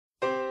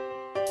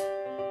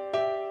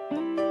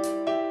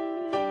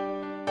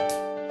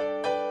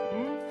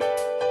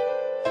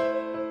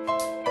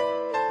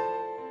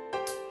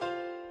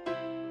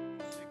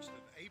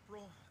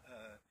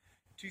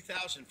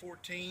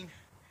2014.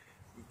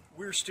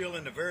 We're still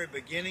in the very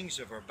beginnings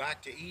of our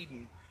Back to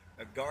Eden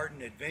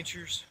garden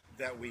adventures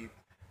that we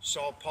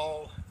saw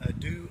Paul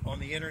do on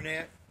the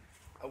internet.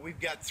 We've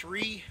got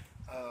three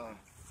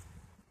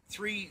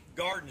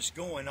gardens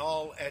going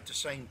all at the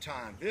same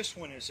time. This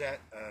one is at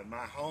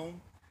my home.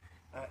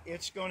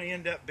 It's going to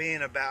end up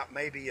being about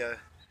maybe a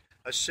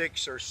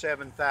 6,000 or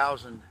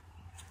 7,000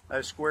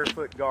 square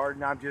foot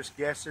garden. I'm just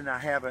guessing. I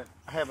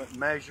haven't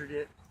measured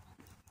it.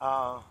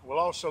 We're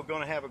also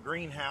going to have a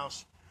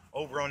greenhouse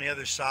over on the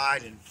other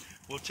side, and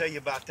we'll tell you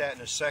about that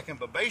in a second.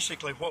 But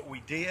basically what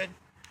we did,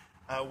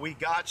 we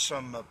got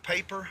some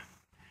paper.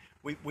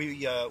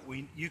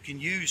 You can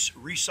use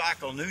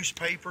recycled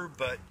newspaper,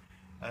 but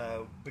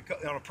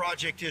because on a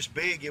project this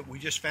big, we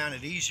just found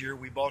it easier.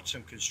 We bought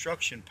some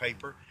construction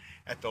paper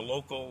at the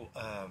local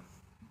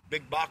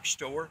big box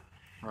store,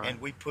 right.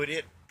 And we put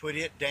it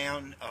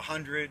down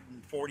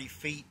 140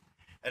 feet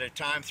at a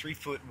time, 3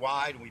 foot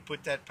wide, and we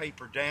put that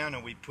paper down,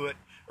 and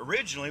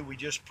originally we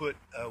just put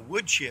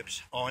wood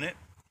chips on it.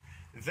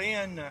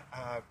 Then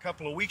a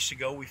couple of weeks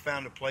ago we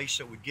found a place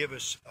that would give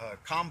us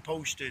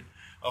composted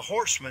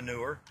horse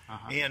manure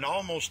in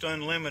almost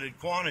unlimited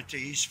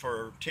quantities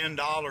for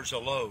 $10 a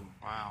load.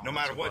 Wow, no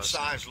matter what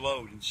size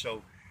load. And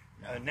so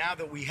now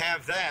that we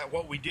have that,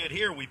 what we did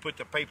here, we put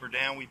the paper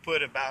down. We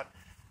put about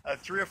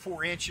 3 or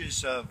 4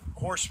 inches of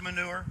horse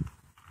manure,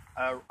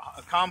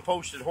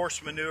 composted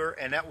horse manure,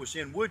 and that was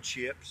in wood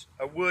chips,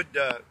 wood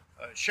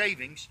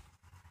shavings,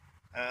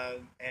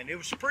 and it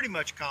was pretty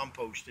much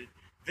composted.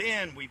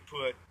 Then we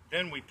put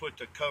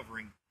the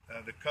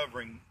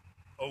covering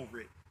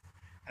over it.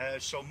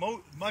 So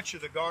much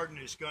of the garden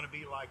is going to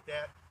be like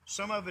that.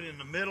 Some of it in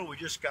the middle, we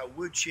just got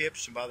wood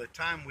chips, and by the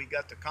time we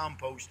got the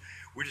compost,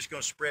 we're just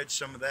going to spread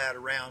some of that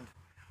around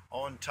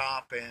on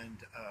top and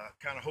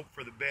kind of hope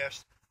for the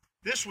best.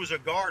 This was a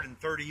garden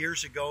 30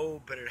 years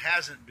ago, but it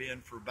hasn't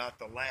been for about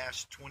the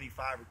last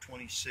 25 or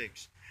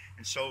 26.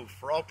 And so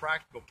for all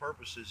practical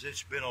purposes,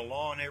 it's been a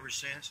lawn ever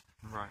since.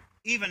 Right.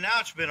 Even now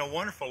it's been a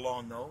wonderful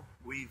lawn, though.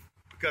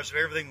 Because of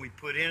everything we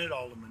put in it,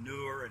 all the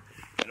manure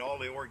and all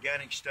the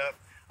organic stuff.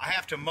 I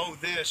have to mow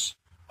this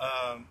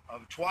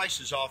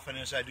twice as often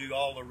as I do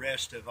all the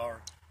rest of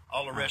our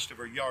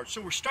yard.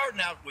 So we're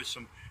starting out with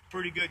some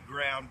pretty good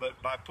ground,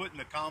 but by putting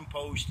the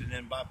compost and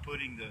then by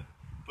putting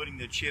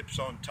the chips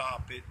on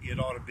top, it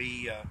ought to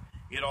be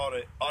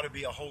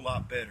a whole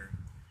lot better.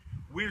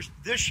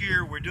 This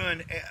year we're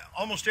doing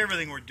almost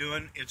everything we're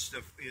doing.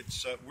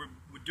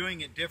 We're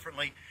doing it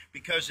differently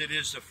because it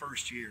is the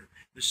first year.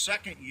 The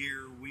second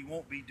year we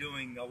won't be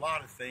doing a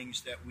lot of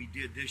things that we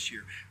did this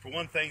year. For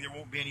one thing, there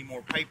won't be any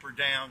more paper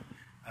down.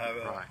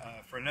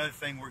 For another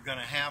thing, we're going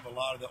to have a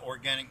lot of the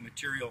organic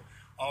material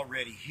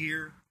already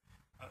here.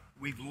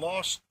 We've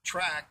lost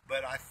track,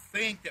 but I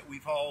think that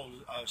we've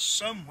hauled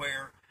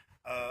somewhere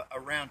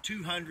around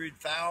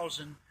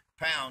 200,000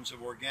 pounds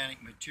of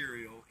organic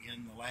material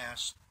in the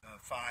last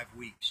 5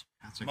 weeks.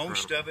 That's incredible.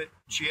 Most of it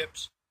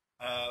chips.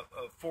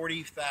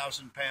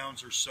 40,000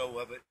 pounds or so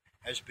of it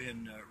has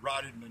been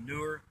rotted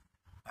manure.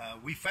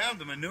 We found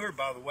the manure,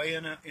 by the way,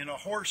 in a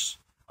horse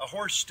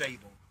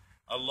stable,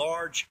 a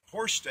large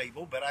horse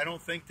stable, but I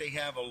don't think they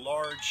have a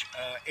large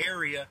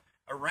area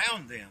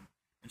around them.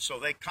 And so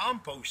they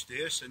compost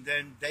this, and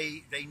then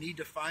they need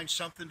to find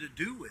something to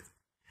do with it.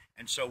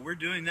 And so we're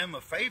doing them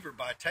a favor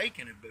by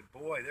taking it, but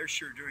boy, they're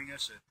sure doing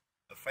us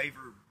a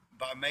favor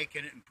by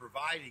making it and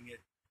providing it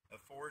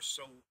for us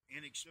so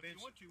inexpensive.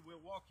 We'll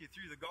walk you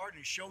through the garden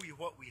and show you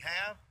what we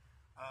have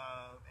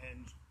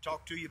and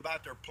talk to you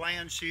about their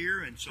plans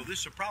here. And so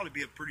this will probably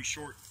be a pretty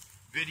short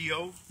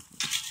video.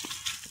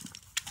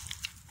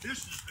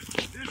 This is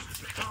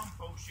the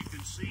compost. You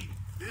can see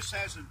this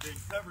hasn't been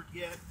covered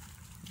yet.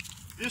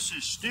 This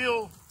has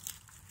still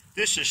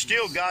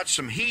got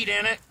some heat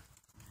in it.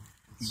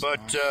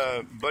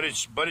 But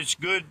it's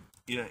good.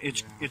 Yeah,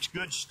 it's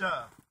good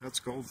stuff. That's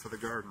gold for the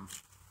garden.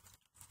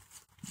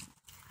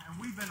 And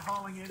we've been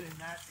hauling it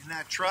in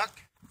that truck,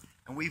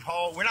 and we're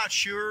not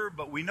sure,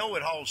 but we know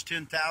it hauls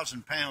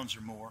 10,000 pounds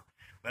or more.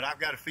 But I've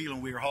got a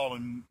feeling we're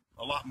hauling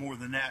a lot more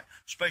than that,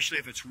 especially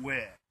if it's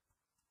wet.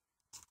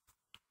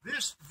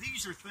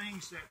 These are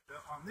things that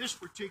on this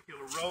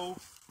particular row,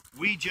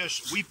 we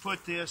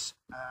put this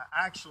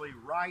actually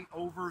right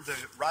over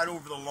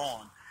the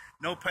lawn.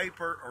 No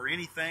paper or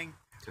anything.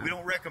 We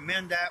don't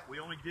recommend that. We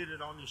only did it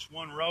on this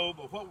one row,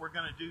 but what we're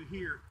going to do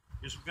here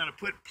is we're going to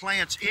put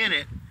plants in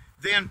it,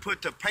 then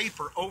put the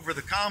paper over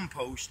the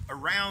compost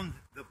around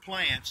the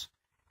plants,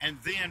 and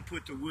then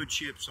put the wood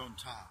chips on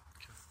top.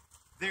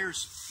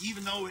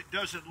 Even though it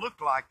doesn't look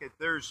like it,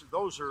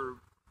 those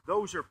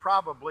are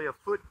probably a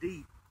foot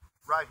deep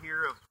right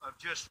here of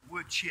just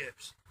wood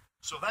chips.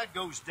 So that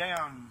goes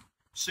down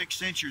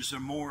 6 inches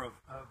or more of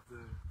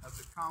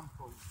the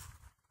compost.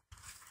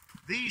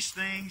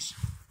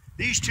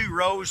 These 2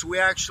 rows we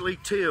actually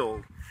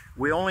tilled.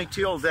 We only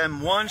tilled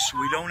them once.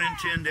 We don't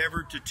intend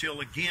ever to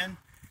till again.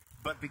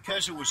 But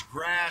because it was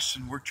grass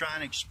and we're trying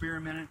to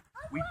experiment it,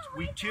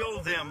 we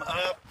tilled them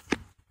up.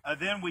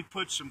 Then we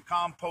put some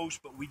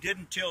compost, but we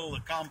didn't till the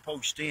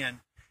compost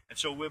in And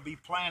so we'll be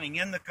planting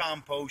in the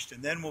compost,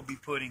 and then we'll be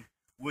putting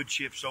wood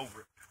chips over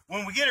it.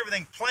 When we get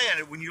everything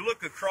planted, when you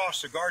look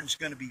across, the garden's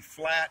going to be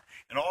flat,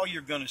 and all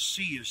you're going to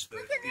see is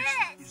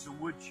the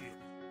wood chip.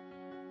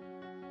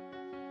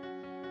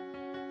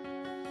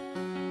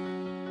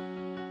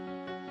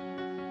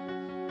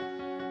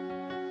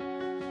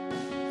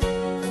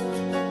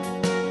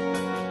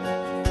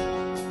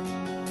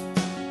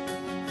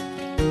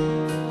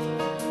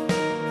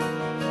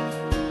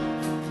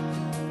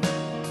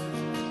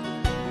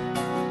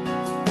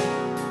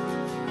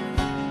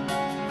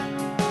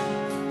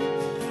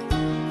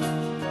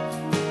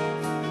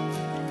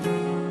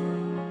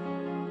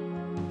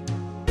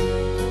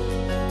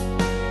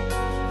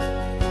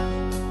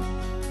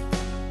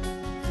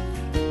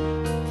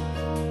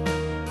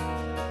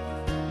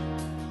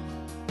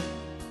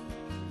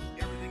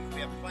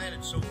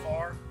 So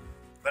far,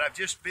 but I've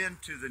just been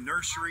to the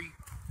nursery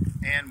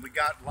and we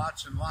got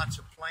lots and lots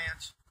of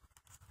plants.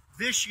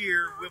 This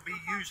year we'll be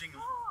using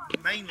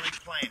mainly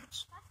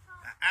plants.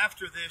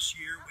 After this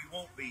year we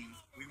won't be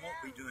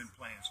doing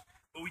plants,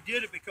 but we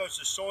did it because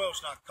the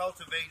soil's not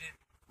cultivated.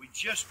 We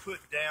just put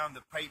down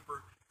the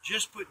paper,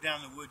 just put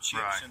down the wood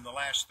chips in the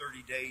last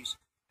 30 days,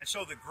 and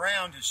so the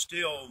ground is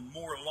still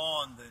more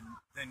lawn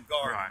than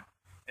garden.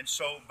 And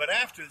so, but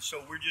after,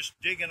 so we're just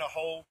digging a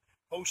hole,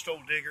 post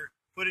hole digger,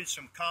 putting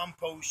some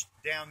compost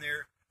down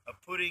there,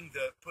 putting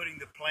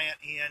the plant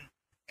in,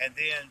 and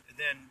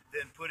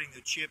then putting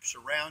the chips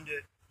around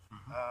it,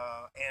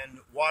 and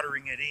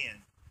watering it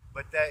in.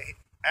 But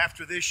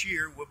after this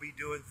year, we'll be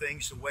doing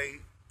things the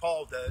way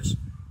Paul does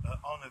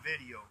on the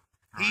video.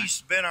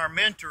 He's been our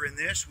mentor in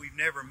this. We've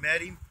never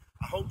met him.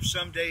 I hope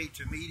someday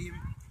to meet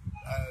him.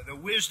 The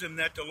wisdom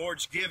that the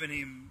Lord's given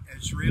him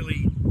has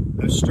really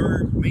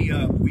stirred me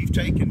up. We've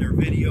taken their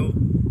video.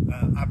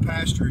 I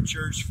pastor a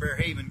church,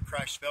 Fairhaven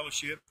Christ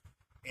Fellowship,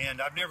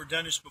 and I've never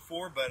done this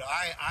before, but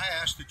I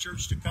asked the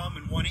church to come,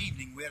 and one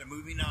evening we had a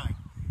movie night,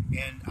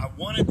 and I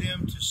wanted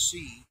them to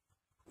see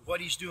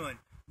what he's doing,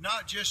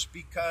 not just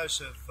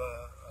because of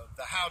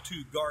the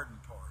how-to garden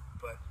part,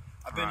 but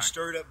I've been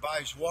stirred up by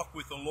his walk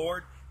with the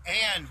Lord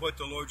and what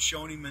the Lord's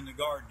shown him in the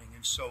gardening,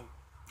 and so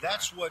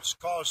that's what's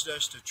caused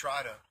us to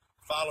try to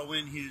follow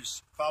in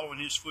his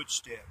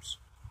footsteps.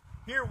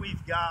 Here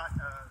we've got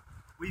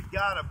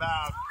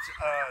about,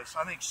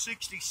 I think,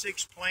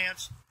 66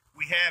 plants.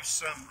 We have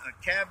some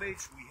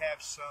cabbage, we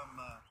have some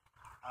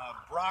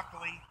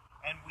broccoli,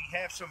 and we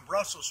have some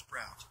Brussels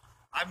sprouts.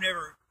 I've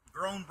never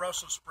grown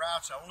Brussels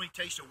sprouts. I only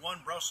tasted one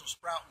Brussels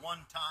sprout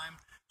one time,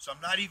 so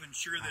I'm not even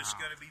sure that's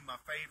going to be my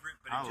favorite,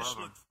 but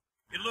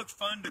it looked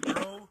fun to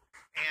grow,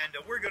 and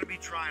we're going to be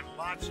trying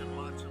lots and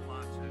lots and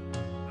lots